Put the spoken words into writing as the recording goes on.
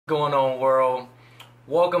Going on, world?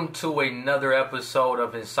 Welcome to another episode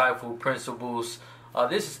of Insightful Principles.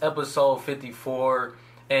 This is episode 54,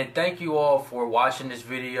 and thank you all for watching this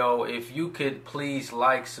video. If you could please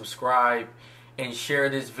like, subscribe, and share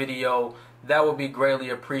this video, that would be greatly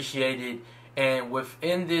appreciated. And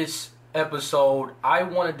within this episode, I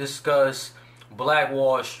want to discuss Black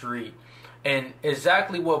Wall Street. And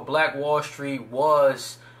exactly what Black Wall Street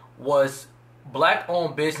was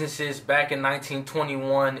black-owned businesses back in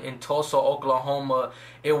 1921 in Tulsa, Oklahoma.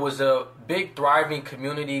 It was a big thriving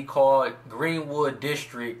community called Greenwood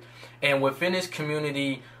District. And within this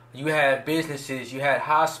community, you had businesses, you had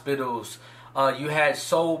hospitals, you had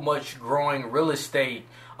so much growing real estate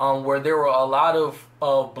where there were a lot of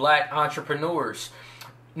black entrepreneurs.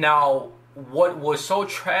 Now, what was so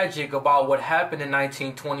tragic about what happened in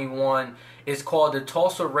 1921 is called the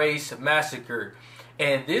Tulsa Race Massacre.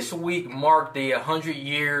 And this week marked the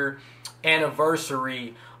 100-year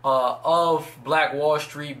anniversary of Black Wall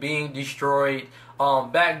Street being destroyed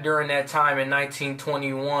back during that time in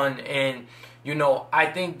 1921. And, you know, I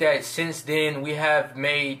think that since then we have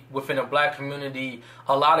made within the black community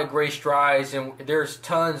a lot of great strides. And there's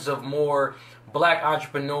tons of more black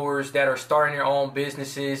entrepreneurs that are starting their own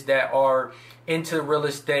businesses, that are into real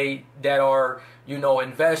estate, that are, you know,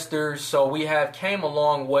 investors. So we have came a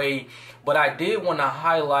long way. But I did want to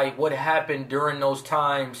highlight what happened during those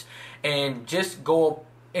times and just go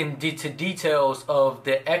into details of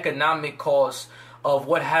the economic costs of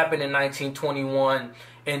what happened in 1921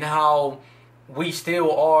 and how we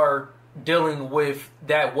still are dealing with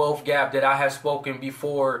that wealth gap that I have spoken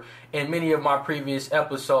before in many of my previous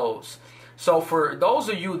episodes. So for those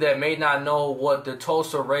of you that may not know what the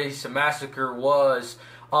Tulsa Race Massacre was,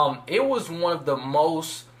 it was one of the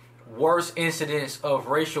worst incidents of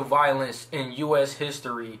racial violence in U.S.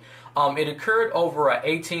 history. It occurred over an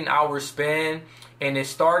 18-hour span, and it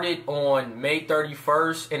started on May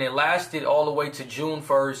 31st, and it lasted all the way to June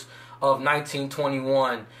 1st of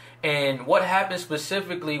 1921. And what happened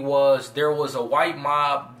specifically was there was a white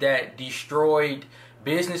mob that destroyed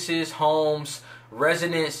businesses, homes,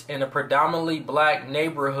 residents in a predominantly black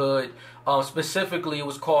neighborhood. Specifically, it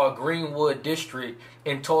was called Greenwood District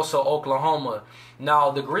in Tulsa, Oklahoma.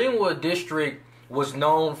 Now, the Greenwood District was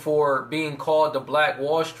known for being called the Black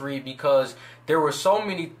Wall Street because there were so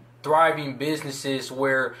many thriving businesses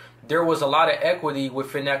where there was a lot of equity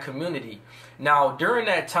within that community. Now, during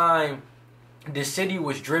that time, the city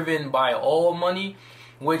was driven by oil money,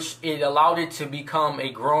 which it allowed it to become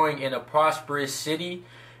a growing and a prosperous city.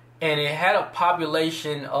 And it had a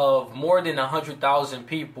population of more than 100,000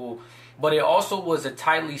 people. But it also was a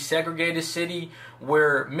tightly segregated city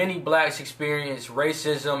where many blacks experienced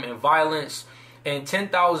racism and violence. And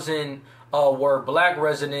 10,000 were black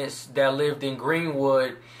residents that lived in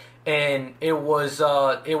Greenwood. And it was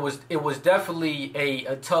definitely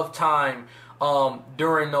a tough time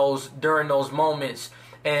during those moments.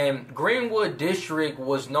 And Greenwood District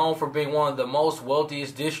was known for being one of the most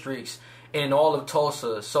wealthiest districts in all of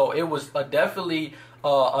Tulsa. So it was definitely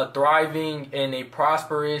a thriving and a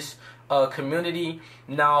prosperous community.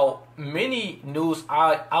 Now, many news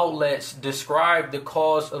outlets described the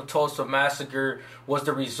cause of Tulsa Massacre was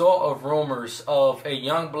the result of rumors of a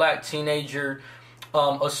young black teenager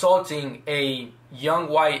assaulting a young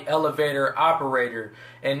white elevator operator.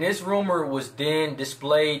 And this rumor was then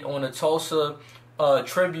displayed on a Tulsa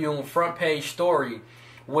Tribune front page story,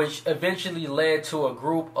 which eventually led to a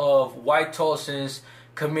group of white Tulsans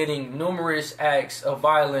committing numerous acts of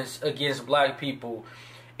violence against black people.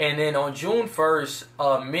 And then on June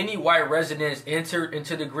 1st, many white residents entered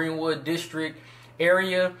into the Greenwood District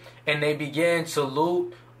area and they began to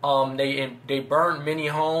loot. They burned many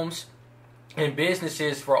homes and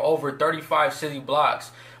businesses for over 35 city blocks,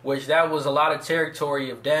 which that was a lot of territory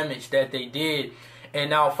of damage that they did. And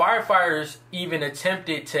now firefighters even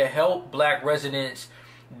attempted to help black residents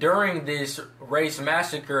during this race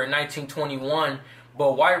massacre in 1921,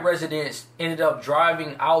 but white residents ended up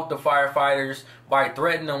driving out the firefighters by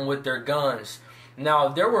threatening them with their guns. Now,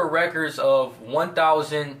 there were records of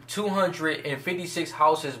 1,256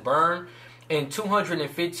 houses burned and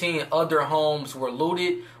 215 other homes were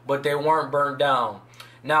looted, but they weren't burned down.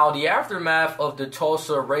 Now, the aftermath of the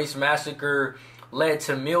Tulsa Race Massacre led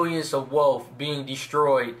to millions of wealth being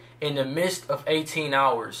destroyed in the midst of 18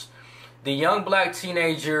 hours. The young black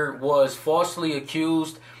teenager was falsely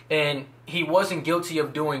accused, and he wasn't guilty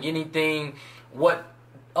of doing anything. What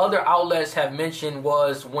other outlets have mentioned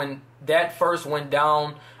was when that first went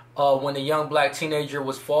down, when the young black teenager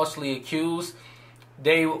was falsely accused,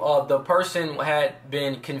 the person had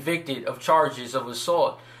been convicted of charges of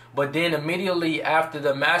assault. But then immediately after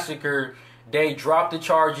the massacre, they dropped the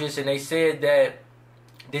charges, and they said that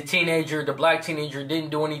the black teenager, didn't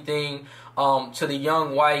do anything to the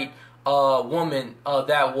young white woman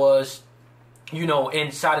that was,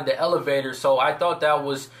 inside of the elevator. So I thought that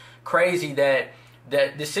was crazy that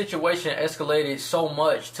the situation escalated so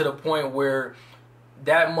much to the point where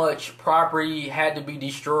that much property had to be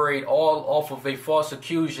destroyed all off of a false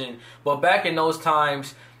accusation. But back in those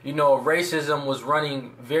times, racism was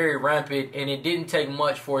running very rampant, and it didn't take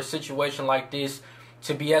much for a situation like this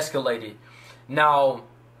to be escalated. Now,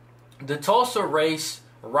 the Tulsa Race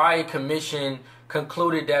Riot Commission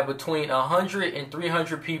concluded that between 100 and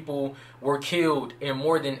 300 people were killed, and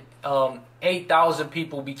more than 8,000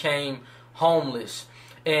 people became homeless.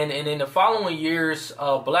 And in the following years,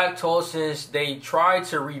 black Tulsans, they tried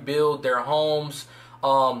to rebuild their homes,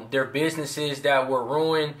 their businesses that were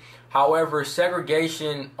ruined. However,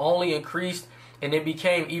 segregation only increased, and it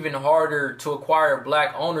became even harder to acquire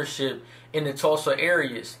black ownership in the Tulsa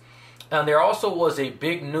areas. And there also was a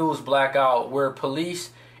big news blackout where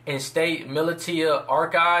police and state militia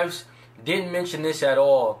archives didn't mention this at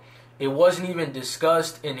all. It wasn't even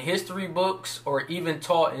discussed in history books or even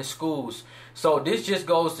taught in schools. So this just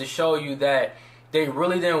goes to show you that they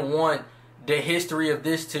really didn't want the history of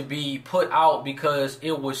this to be put out, because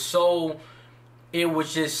it was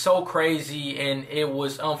just so crazy, and it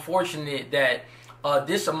was unfortunate that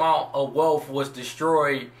this amount of wealth was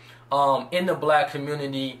destroyed in the black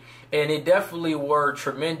community, and it definitely were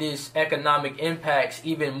tremendous economic impacts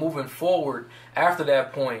even moving forward after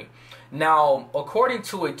that point. Now, according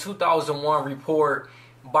to a 2001 report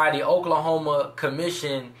by the Oklahoma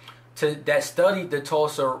Commission that studied the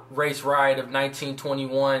Tulsa Race Riot of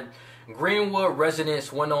 1921, Greenwood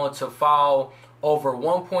residents went on to file over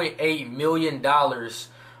 $1.8 million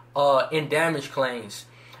in damage claims.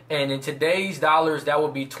 And in today's dollars, that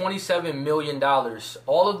would be $27 million.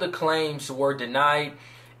 All of the claims were denied.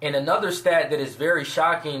 And another stat that is very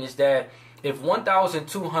shocking is that if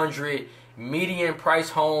 1,200 median price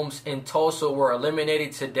homes in Tulsa were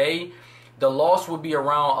eliminated today, the loss would be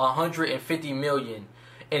around $150 million.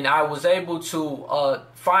 And I was able to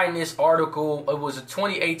find this article. It was a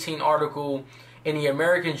 2018 article in the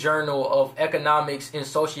American Journal of Economics and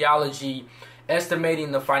Sociology,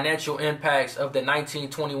 estimating the financial impacts of the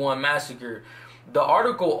 1921 massacre. The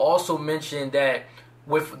article also mentioned that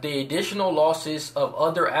with the additional losses of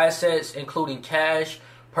other assets, including cash,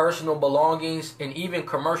 personal belongings, and even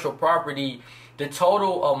commercial property, the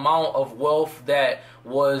total amount of wealth that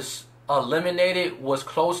was eliminated was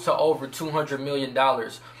close to over $200 million.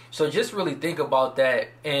 So just really think about that.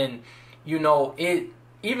 And it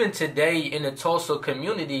even today in the Tulsa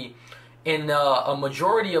community, in a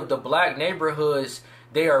majority of the black neighborhoods,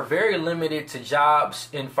 they are very limited to jobs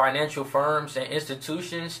in financial firms and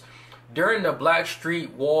institutions. During the Black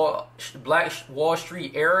Wall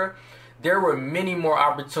Street era, there were many more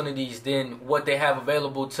opportunities than what they have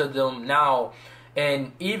available to them now.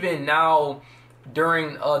 And even now,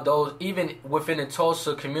 during even within the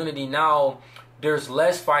Tulsa community now, there's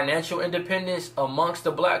less financial independence amongst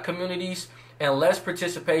the black communities and less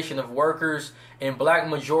participation of workers in black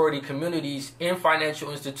majority communities in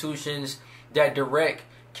financial institutions that direct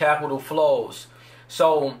capital flows.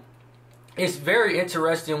 So it's very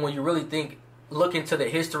interesting when you really look into the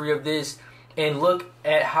history of this and look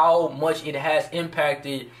at how much it has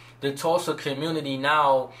impacted the Tulsa community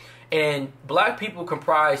now. And black people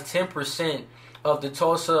comprise 10% of the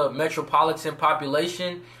Tulsa metropolitan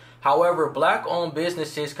population. However, black-owned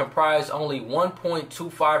businesses comprise only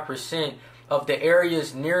 1.25% of the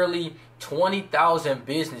area's nearly 20,000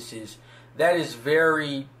 businesses. That is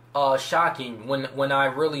very shocking when I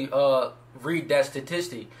really read that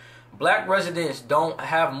statistic. Black residents don't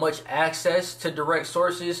have much access to direct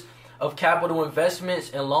sources of capital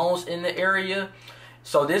investments and loans in the area.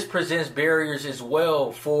 So this presents barriers as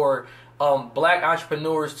well for black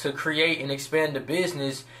entrepreneurs to create and expand the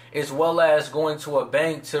business, as well as going to a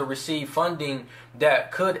bank to receive funding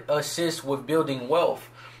that could assist with building wealth.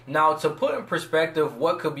 Now, to put in perspective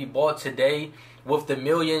what could be bought today with the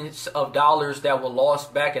millions of dollars that were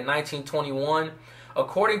lost back in 1921,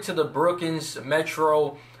 according to the Brookings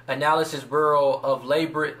Metro Analysis Bureau of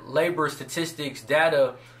Labor Statistics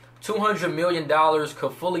data, $200 million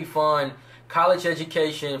could fully fund college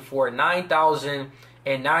education for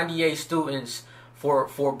 9,098 students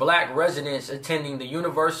for black residents attending the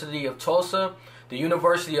University of Tulsa, the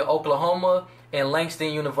University of Oklahoma, and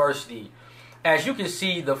Langston University. As you can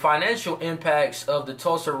see, the financial impacts of the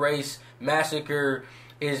Tulsa Race Massacre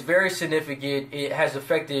is very significant. It has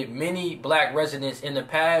affected many black residents in the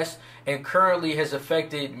past and currently has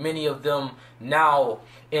affected many of them now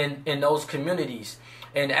in those communities.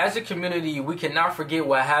 And as a community, we cannot forget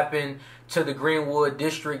what happened to the Greenwood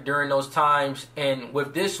District during those times. And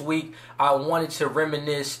with this week, I wanted to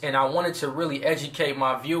reminisce and I wanted to really educate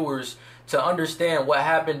my viewers to understand what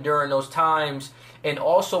happened during those times, and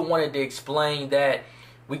also wanted to explain that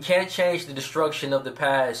we can't change the destruction of the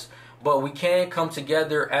past, but we can come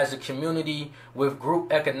together as a community with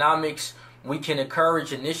group economics. We can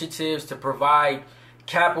encourage initiatives to provide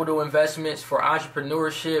capital investments for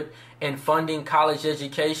entrepreneurship and funding college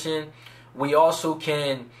education. We also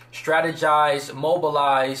can strategize,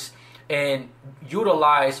 mobilize, and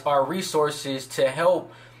utilize our resources to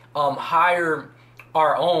help hire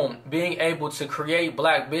our own, being able to create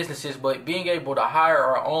black businesses, but being able to hire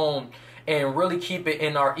our own and really keep it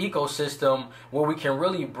in our ecosystem where we can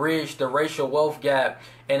really bridge the racial wealth gap.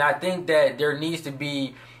 And I think that there needs to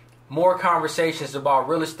be more conversations about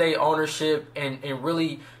real estate ownership and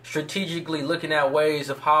really strategically looking at ways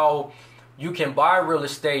of how you can buy real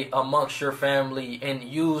estate amongst your family and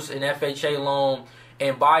use an FHA loan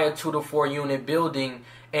and buy a 2 to 4 unit building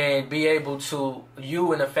and be able to,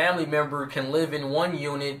 you and a family member can live in one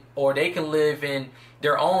unit, or they can live in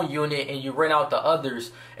their own unit and you rent out the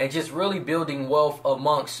others, and just really building wealth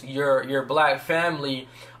amongst your black family.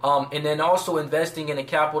 And then also investing in the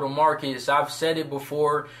capital markets. I've said it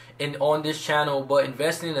before on this channel, but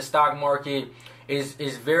investing in the stock market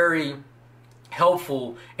is very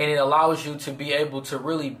helpful, and it allows you to be able to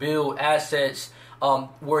really build assets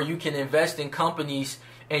where you can invest in companies,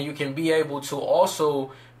 and you can be able to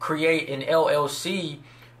also create an LLC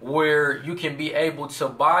where you can be able to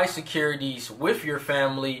buy securities with your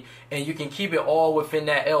family, and you can keep it all within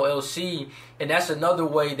that LLC. And that's another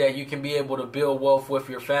way that you can be able to build wealth with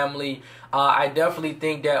your family. I definitely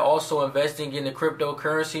think that also investing in the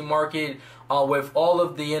cryptocurrency market, with all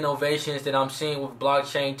of the innovations that I'm seeing with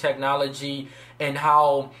blockchain technology, and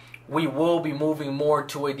how we will be moving more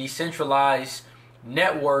to a decentralized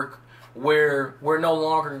network where we're no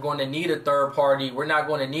longer going to need a third party. We're not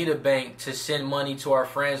going to need a bank to send money to our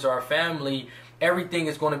friends or our family. Everything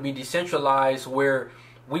is going to be decentralized, where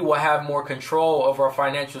we will have more control of our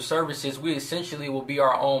financial services. We essentially will be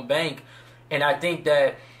our own bank. And I think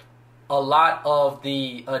that a lot of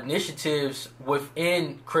the initiatives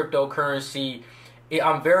within cryptocurrency,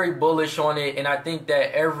 I'm very bullish on it, and I think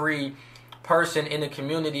that every person in the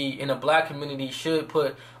community, in the black community, should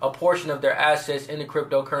put a portion of their assets in the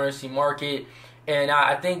cryptocurrency market. And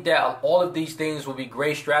I think that all of these things will be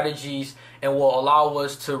great strategies and will allow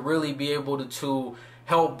us to really be able to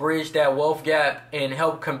help bridge that wealth gap and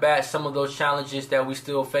help combat some of those challenges that we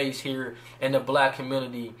still face here in the black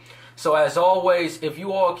community. So as always, if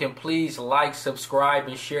you all can please like, subscribe,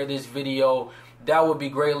 and share this video, that would be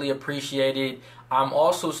greatly appreciated. I'm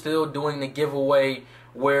also still doing the giveaway,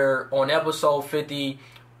 where on episode 50,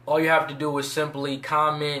 all you have to do is simply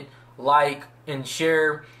comment, like, and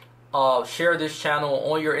share this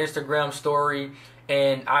channel on your Instagram story.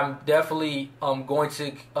 And I'm definitely going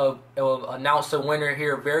to announce a winner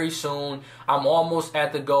here very soon. I'm almost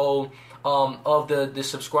at the goal of the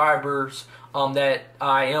subscribers that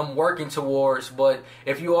I am working towards. But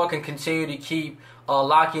if you all can continue to keep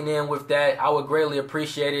locking in with that, I would greatly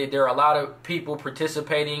appreciate it. There are a lot of people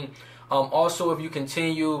participating. Also, if you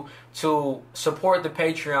continue to support the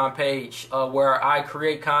Patreon page, where I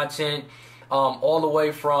create content all the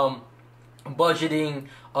way from budgeting,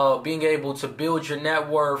 being able to build your net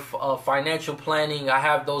worth, financial planning. I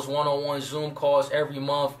have those one-on-one Zoom calls every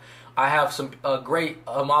month. I have a great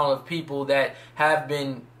amount of people that have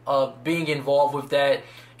been being involved with that.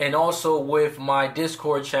 And also with my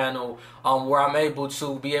Discord channel, where I'm able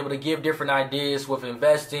to give different ideas with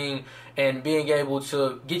investing and being able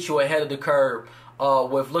to get you ahead of the curve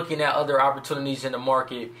with looking at other opportunities in the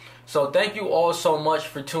market. So thank you all so much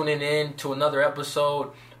for tuning in to another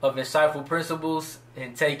episode of Insightful Principles,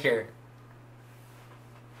 and take care.